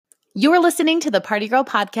You're listening to the Party Girl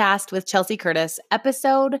Podcast with Chelsea Curtis,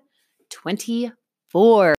 episode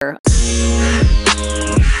 24.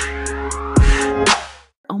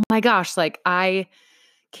 Oh my gosh, I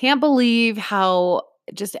can't believe how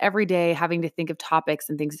just every day having to think of topics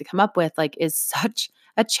and things to come up with is such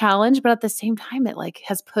a challenge, but at the same time it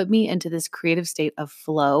has put me into this creative state of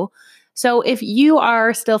flow. So if you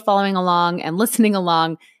are still following along and listening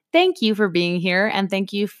along, thank you for being here and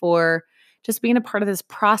thank you for just being a part of this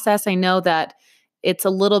process. I know that it's a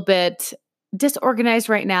little bit disorganized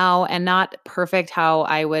right now and not perfect how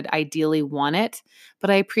I would ideally want it, but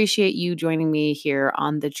I appreciate you joining me here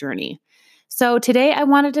on the journey. So today I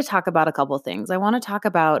wanted to talk about a couple of things. I want to talk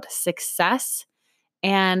about success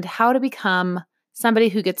and how to become somebody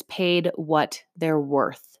who gets paid what they're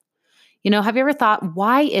worth. Have you ever thought,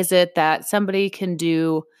 why is it that somebody can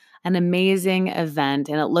do an amazing event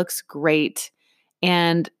and it looks great,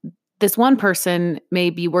 and this one person may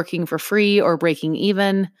be working for free or breaking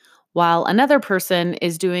even, while another person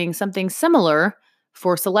is doing something similar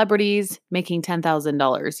for celebrities making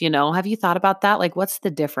 $10,000? Have you thought about that? What's the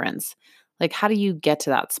difference? How do you get to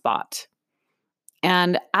that spot?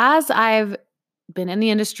 And as I've been in the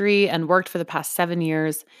industry and worked for the past 7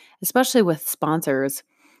 years, especially with sponsors,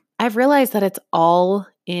 I've realized that it's all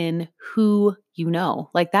in who you know.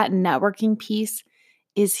 That networking piece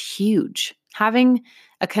is huge. Having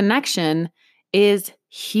a connection is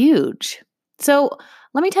huge. So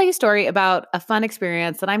let me tell you a story about a fun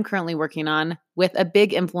experience that I'm currently working on with a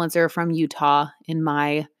big influencer from Utah in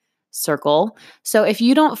my circle. So if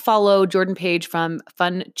you don't follow Jordan Page from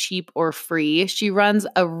Fun, Cheap, or Free, she runs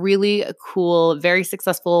a really cool, very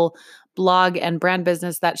successful blog and brand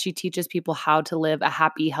business that she teaches people how to live a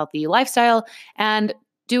happy, healthy lifestyle and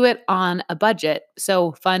do it on a budget.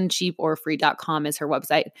 So funcheaporfree.com is her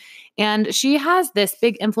website. And she has this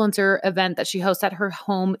big influencer event that she hosts at her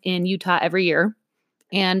home in Utah every year.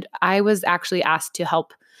 And I was actually asked to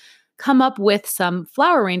help come up with some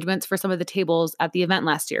flower arrangements for some of the tables at the event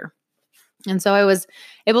last year. And so I was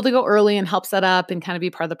able to go early and help set up and kind of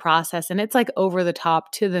be part of the process. And it's over the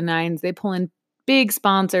top to the nines. They pull in big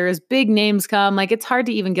sponsors, big names come. It's hard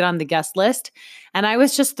to even get on the guest list. And I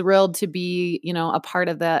was just thrilled to be, a part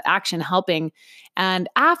of the action helping. And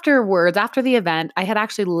afterwards, after the event, I had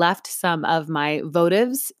actually left some of my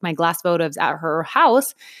votives, my glass votives at her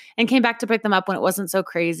house and came back to pick them up when it wasn't so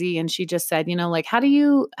crazy. And she just said, how do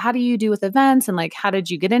you do with events? And how did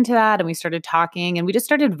you get into that? And we started talking and we just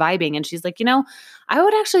started vibing. And she's like, I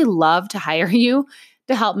would actually love to hire you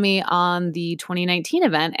to help me on the 2019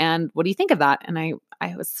 event. And what do you think of that? And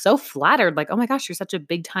I was so flattered, oh my gosh, you're such a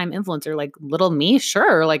big time influencer, little me.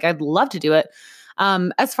 Sure. I'd love to do it.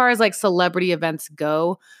 As far as celebrity events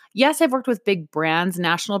go, yes, I've worked with big brands,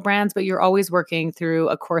 national brands, but you're always working through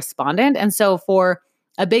a correspondent. And so for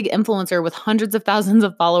a big influencer with hundreds of thousands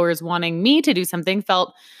of followers wanting me to do something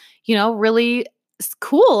felt, really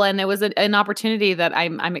cool. And it was an opportunity that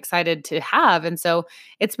I'm excited to have. And so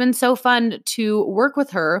it's been so fun to work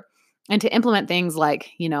with her and to implement things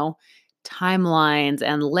timelines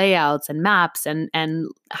and layouts and maps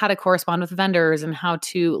and how to correspond with vendors and how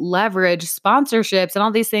to leverage sponsorships and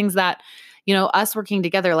all these things that, us working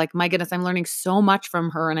together, my goodness, I'm learning so much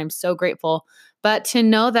from her and I'm so grateful. But to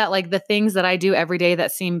know that the things that I do every day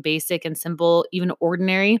that seem basic and simple, even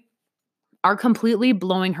ordinary, are completely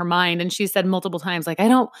blowing her mind. And she said multiple times, I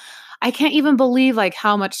can't even believe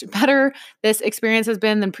how much better this experience has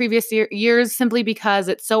been than previous years simply because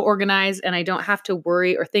it's so organized and I don't have to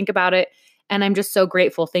worry or think about it. And I'm just so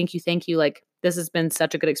grateful. Thank you. Thank you. This has been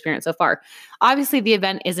such a good experience so far. Obviously, the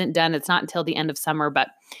event isn't done. It's not until the end of summer, but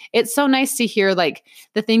it's so nice to hear the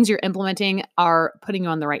things you're implementing are putting you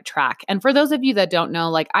on the right track. And for those of you that don't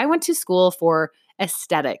know, I went to school for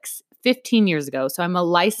aesthetics 15 years ago. So I'm a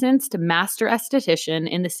licensed master esthetician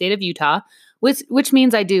in the state of Utah, which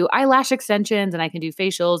means I do eyelash extensions and I can do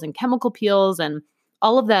facials and chemical peels and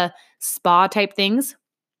all of the spa type things.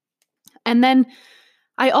 And then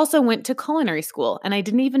I also went to culinary school and I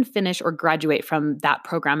didn't even finish or graduate from that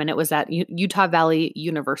program. And it was at Utah Valley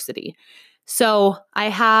University. So I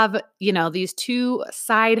have, these two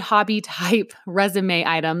side hobby type resume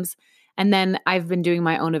items. And then I've been doing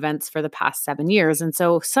my own events for the past 7 years. And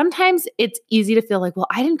so sometimes it's easy to feel well,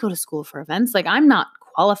 I didn't go to school for events. I'm not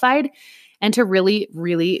qualified, and to really,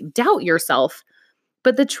 really doubt yourself.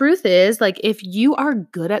 But the truth is, if you are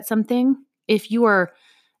good at something, if you are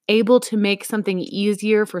able to make something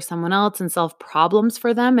easier for someone else and solve problems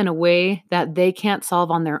for them in a way that they can't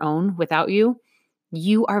solve on their own without you,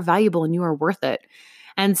 you are valuable and you are worth it.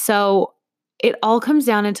 And so it all comes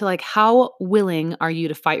down into like, how willing are you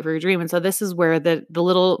to fight for your dream? And so this is where the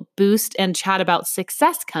little boost and chat about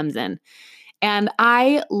success comes in. And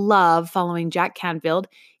I love following Jack Canfield.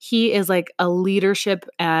 He is like a leadership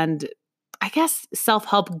and, I guess,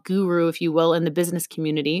 self-help guru, if you will, in the business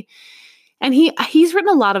community. And he's written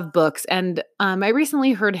a lot of books. And I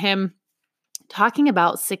recently heard him talking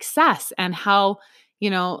about success and how,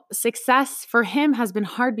 success for him has been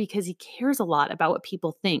hard because he cares a lot about what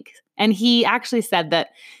people think. And he actually said that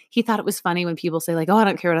he thought it was funny when people say, like, oh, I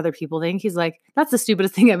don't care what other people think. He's like, that's the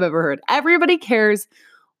stupidest thing I've ever heard. Everybody cares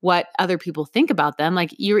what other people think about them.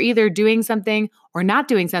 Like, you're either doing something or not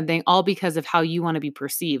doing something, all because of how you want to be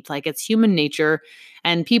perceived. Like, it's human nature.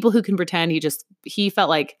 And people who can pretend, he felt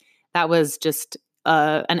like that was just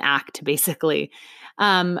an act, basically.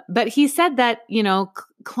 But he said that,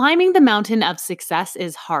 climbing the mountain of success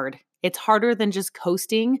is hard. It's harder than just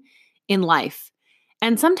coasting in life.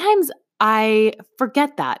 And sometimes I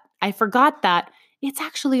forget that. I forgot that it's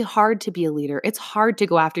actually hard to be a leader. It's hard to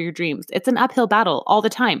go after your dreams. It's an uphill battle all the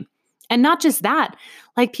time. And not just that,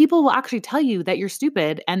 like, people will actually tell you that you're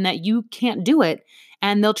stupid and that you can't do it.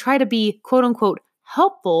 And they'll try to be quote unquote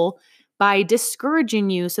helpful by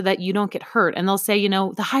discouraging you so that you don't get hurt. And they'll say,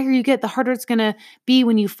 the higher you get, the harder it's going to be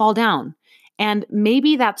when you fall down. And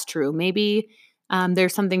maybe that's true. Maybe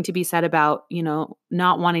there's something to be said about,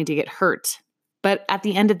 not wanting to get hurt. But at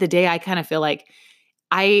the end of the day, I kind of feel like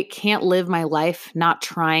I can't live my life not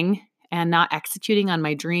trying and not executing on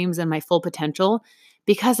my dreams and my full potential,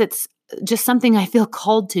 because it's just something I feel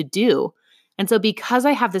called to do. And so because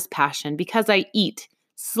I have this passion, because I eat,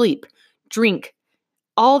 sleep, drink,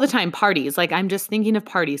 all the time, parties, like, I'm just thinking of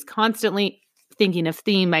parties, constantly thinking of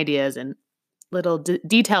theme ideas and little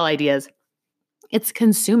detail ideas. It's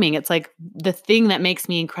consuming. It's like the thing that makes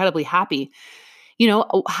me incredibly happy.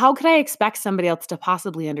 How could I expect somebody else to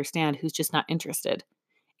possibly understand who's just not interested?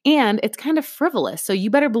 And it's kind of frivolous. So you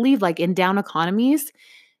better believe, like, in down economies,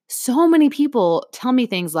 so many people tell me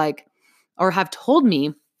things like, or have told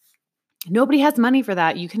me, nobody has money for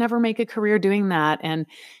that. You can never make a career doing that. And,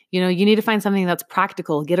 you need to find something that's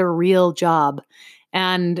practical, get a real job.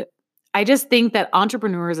 And I just think that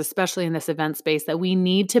entrepreneurs, especially in this event space, that we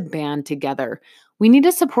need to band together. We need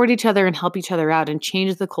to support each other and help each other out and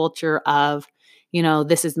change the culture of,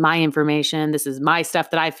 this is my information. This is my stuff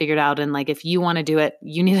that I figured out. And, like, if you want to do it,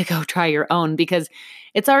 you need to go try your own, because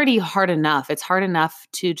it's already hard enough. It's hard enough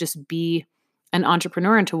to just be an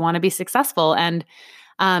entrepreneur and to want to be successful. And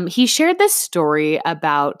he shared this story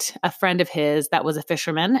about a friend of his that was a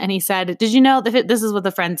fisherman. And he said, did you know that this is what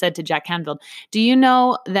the friend said to Jack Canfield? Do you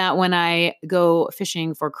know that when I go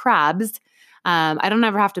fishing for crabs, I don't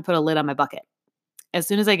ever have to put a lid on my bucket? As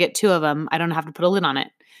soon as I get 2 of them, I don't have to put a lid on it.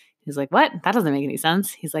 He's like, what? That doesn't make any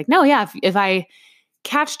sense. He's like, no, yeah. If I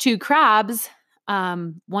catch 2 crabs,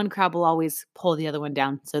 one crab will always pull the other one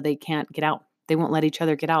down so they can't get out. They won't let each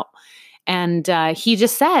other get out. And he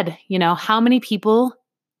just said, how many people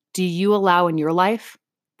do you allow in your life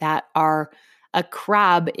that are a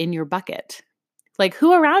crab in your bucket? Like,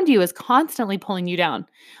 who around you is constantly pulling you down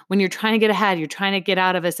when you're trying to get ahead, you're trying to get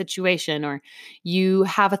out of a situation, or you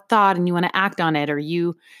have a thought and you want to act on it, or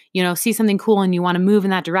you see something cool and you want to move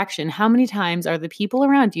in that direction? How many times are the people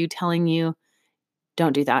around you telling you,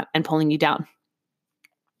 don't do that, and pulling you down?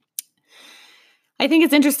 I think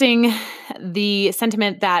it's interesting, the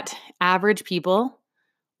sentiment that average people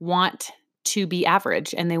want to be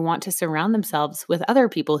average and they want to surround themselves with other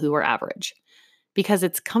people who are average because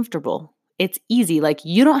it's comfortable. It's easy. Like,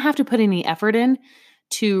 you don't have to put any effort in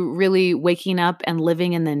to really waking up and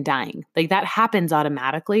living and then dying. Like, that happens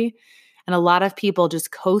automatically. And a lot of people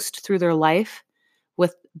just coast through their life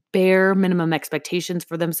with bare minimum expectations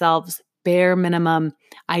for themselves, bare minimum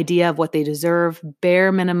idea of what they deserve,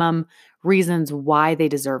 bare minimum reasons why they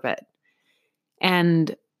deserve it.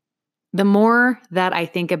 And the more that I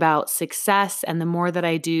think about success and the more that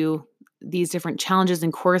I do these different challenges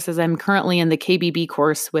and courses, I'm currently in the KBB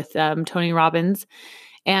course with Tony Robbins.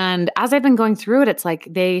 And as I've been going through it, it's like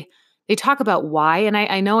they talk about why. And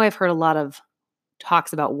I know I've heard a lot of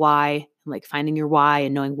talks about why, like finding your why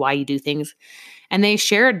and knowing why you do things. And they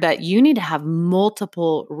shared that you need to have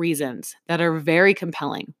multiple reasons that are very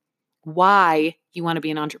compelling why you want to be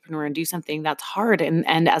an entrepreneur and do something that's hard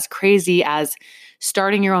and as crazy as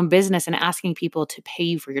starting your own business and asking people to pay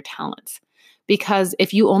you for your talents. Because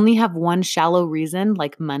if you only have one shallow reason,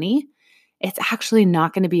 like money, it's actually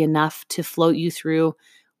not going to be enough to float you through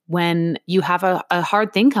when you have a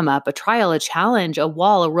hard thing come up, a trial, a challenge, a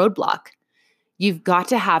wall, a roadblock. You've got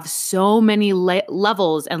to have so many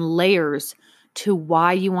levels and layers to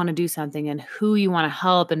why you want to do something and who you want to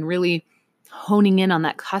help, and really honing in on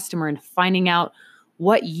that customer and finding out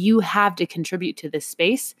what you have to contribute to this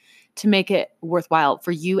space to make it worthwhile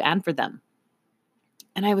for you and for them.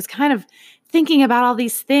 And I was kind of thinking about all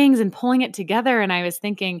these things and pulling it together. And I was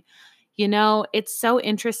thinking, it's so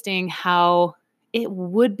interesting how it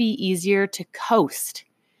would be easier to coast.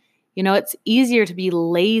 It's easier to be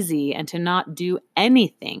lazy and to not do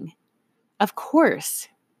anything, of course.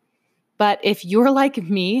 But if you're like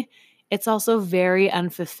me, it's also very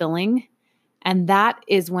unfulfilling. And that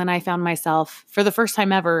is when I found myself, for the first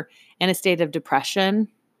time ever, in a state of depression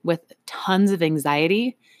with tons of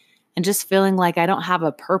anxiety and just feeling like I don't have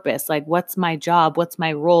a purpose. Like, what's my job? What's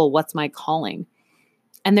my role? What's my calling?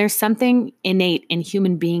 And there's something innate in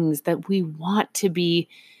human beings that we want to be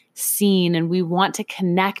seen and we want to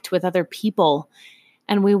connect with other people.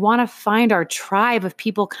 And we want to find our tribe of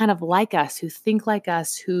people kind of like us, who think like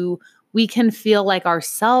us, who we can feel like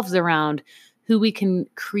ourselves around, who we can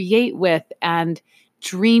create with and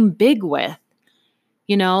dream big with.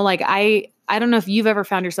 Like I don't know if you've ever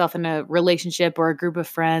found yourself in a relationship or a group of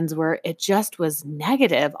friends where it just was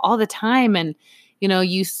negative all the time. And,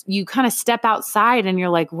 you kind of step outside and you're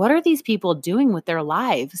like, what are these people doing with their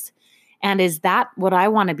lives? And is that what I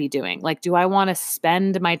want to be doing? Like, do I want to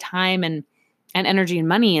spend my time and energy and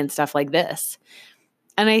money and stuff like this?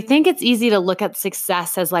 And I think it's easy to look at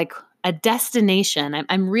success as like a destination.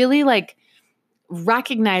 I'm really like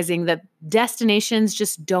recognizing that destinations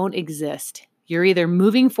just don't exist. You're either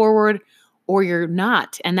moving forward or you're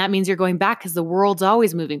not. And that means you're going back because the world's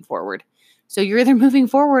always moving forward. So you're either moving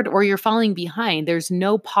forward or you're falling behind. There's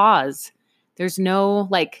no pause. There's no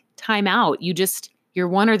like time out. You're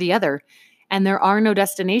one or the other. And there are no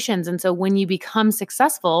destinations. And so when you become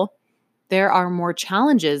successful, there are more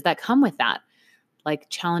challenges that come with that. Like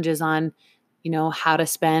challenges on, how to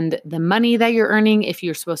spend the money that you're earning, if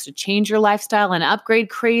you're supposed to change your lifestyle and upgrade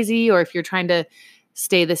crazy, or if you're trying to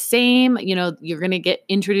stay the same. You're going to get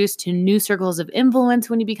introduced to new circles of influence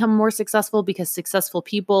when you become more successful, because successful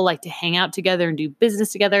people like to hang out together and do business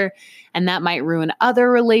together, and that might ruin other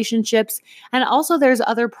relationships. And also there's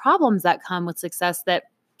other problems that come with success that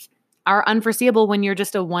are unforeseeable when you're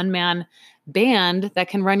just a one-man band that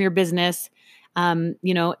can run your business,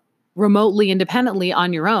 remotely, independently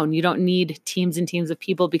on your own. You don't need teams and teams of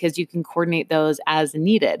people because you can coordinate those as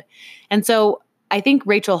needed. And so I think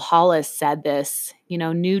Rachel Hollis said this,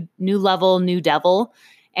 new level, new devil.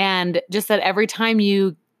 And just that every time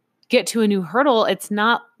you get to a new hurdle, it's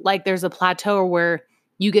not like there's a plateau where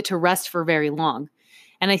you get to rest for very long.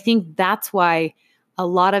 And I think that's why a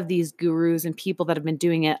lot of these gurus and people that have been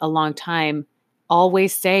doing it a long time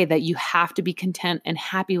always say that you have to be content and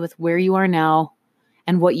happy with where you are now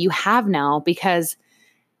and what you have now, because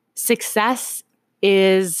success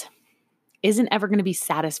isn't ever going to be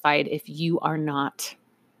satisfied if you are not.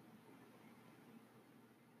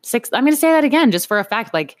 I'm going to say that again, just for a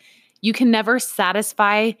fact. Like, you can never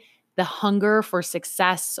satisfy the hunger for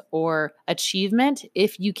success or achievement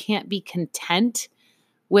if you can't be content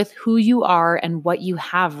with who you are and what you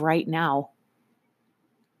have right now.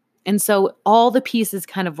 And so all the pieces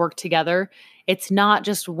kind of work together. It's not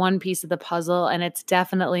just one piece of the puzzle, and it's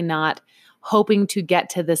definitely not hoping to get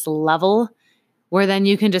to this level where then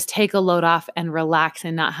you can just take a load off and relax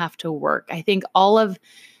and not have to work. I think all of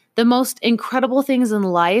the most incredible things in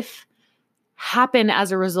life happen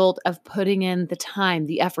as a result of putting in the time,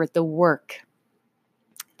 the effort, the work.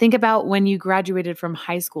 Think about when you graduated from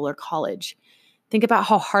high school or college. Think about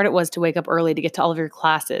how hard it was to wake up early to get to all of your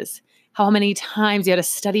classes, how many times you had to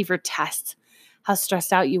study for tests, how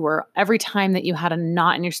stressed out you were every time that you had a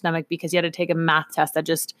knot in your stomach because you had to take a math test that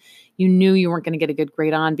just, you knew you weren't going to get a good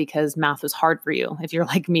grade on because math was hard for you. If you're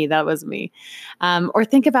like me, that was me. Or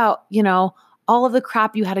think about, all of the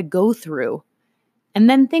crap you had to go through. And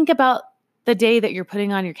then think about the day that you're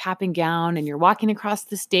putting on your cap and gown and you're walking across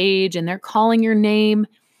the stage and they're calling your name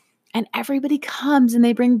and everybody comes and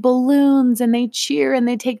they bring balloons and they cheer and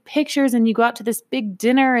they take pictures and you go out to this big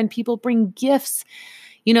dinner and people bring gifts.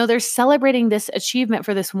 They're celebrating this achievement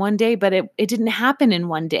for this one day, but it didn't happen in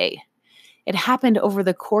one day. It happened over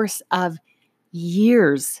the course of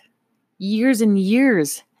years and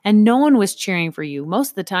years. And no one was cheering for you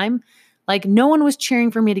most of the time. Like, no one was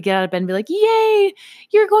cheering for me to get out of bed and be like, yay,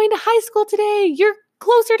 you're going to high school today. You're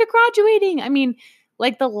closer to graduating. I mean,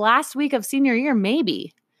 like the last week of senior year,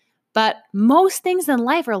 maybe. But most things in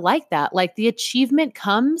life are like that. Like, the achievement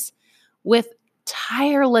comes with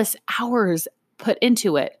tireless hours put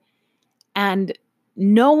into it and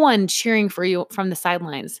no one cheering for you from the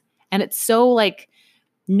sidelines. And it's so like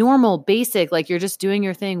normal, basic, like you're just doing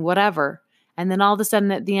your thing, whatever. And then all of a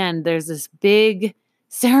sudden at the end, there's this big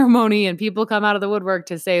ceremony and people come out of the woodwork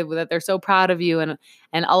to say that they're so proud of you and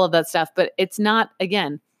all of that stuff. But it's not,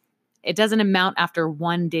 again, it doesn't amount after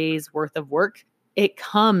one day's worth of work. It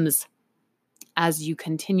comes as you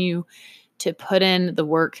continue to put in the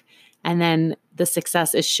work, and then the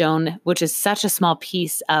success is shown, which is such a small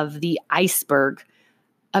piece of the iceberg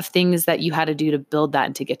of things that you had to do to build that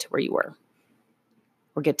and to get to where you were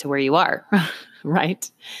or get to where you are,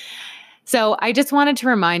 right? So I just wanted to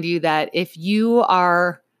remind you that if you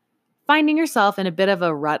are finding yourself in a bit of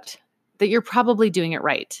a rut, that you're probably doing it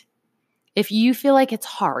right. If you feel like it's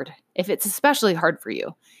hard, if it's especially hard for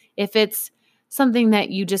you, if it's something that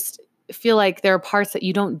you just feel like there are parts that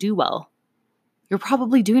you don't do well, you're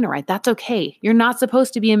probably doing it right. That's okay. You're not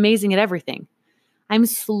supposed to be amazing at everything. I'm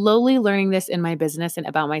slowly learning this in my business and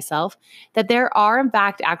about myself, that there are, in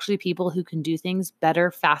fact, actually people who can do things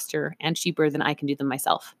better, faster, and cheaper than I can do them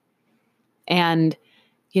myself. And,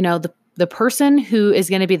 the person who is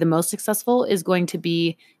going to be the most successful is going to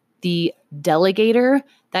be the delegator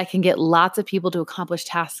that can get lots of people to accomplish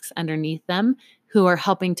tasks underneath them who are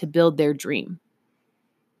helping to build their dream.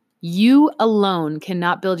 You alone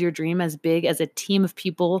cannot build your dream as big as a team of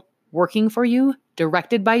people working for you,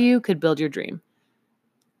 directed by you, could build your dream.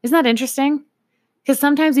 Isn't that interesting? Because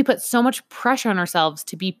sometimes we put so much pressure on ourselves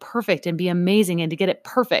to be perfect and be amazing and to get it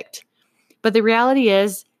perfect. But the reality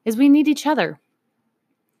is we need each other.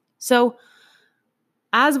 So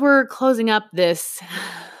as we're closing up this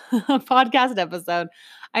podcast episode,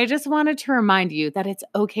 I just wanted to remind you that it's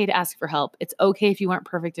okay to ask for help. It's okay if you aren't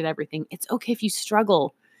perfect at everything. It's okay if you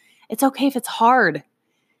struggle. It's okay if it's hard.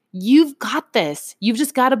 You've got this. You've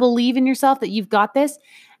just got to believe in yourself that you've got this,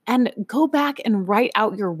 and go back and write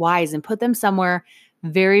out your whys and put them somewhere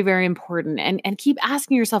very, very important, and keep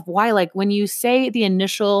asking yourself why. Like when you say the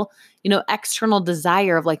initial, external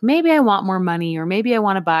desire of like, maybe I want more money, or maybe I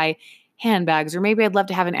want to buy handbags, or maybe I'd love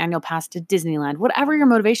to have an annual pass to Disneyland, whatever your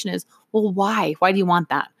motivation is. Well, why? Why do you want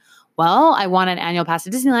that? Well, I want an annual pass to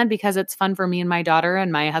Disneyland because it's fun for me and my daughter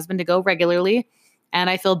and my husband to go regularly. And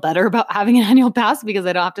I feel better about having an annual pass because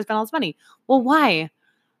I don't have to spend all this money. Well, why?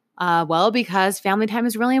 Well, because family time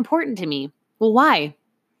is really important to me. Well, why?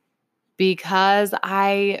 Because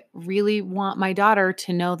I really want my daughter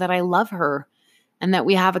to know that I love her and that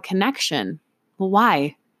we have a connection. Well,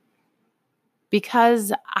 why?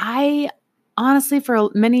 Because I honestly,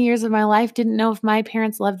 for many years of my life, didn't know if my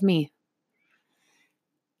parents loved me.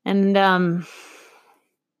 And I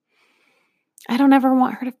don't ever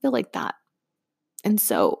want her to feel like that. And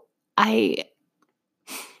so that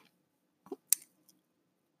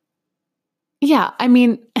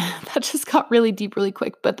just got really deep really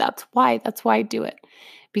quick, but that's why I do it,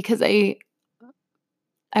 because I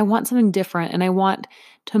want something different, and I want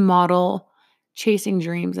to model chasing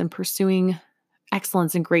dreams and pursuing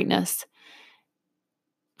excellence and greatness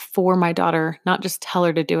for my daughter, not just tell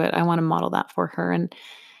her to do it. I want to model that for her. And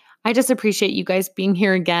I just appreciate you guys being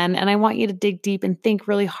here again. And I want you to dig deep and think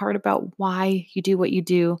really hard about why you do what you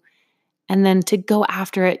do, and then to go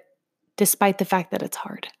after it despite the fact that it's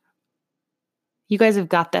hard. You guys have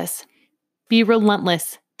got this. Be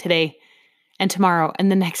relentless today and tomorrow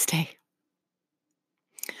and the next day.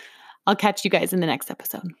 I'll catch you guys in the next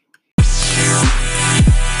episode.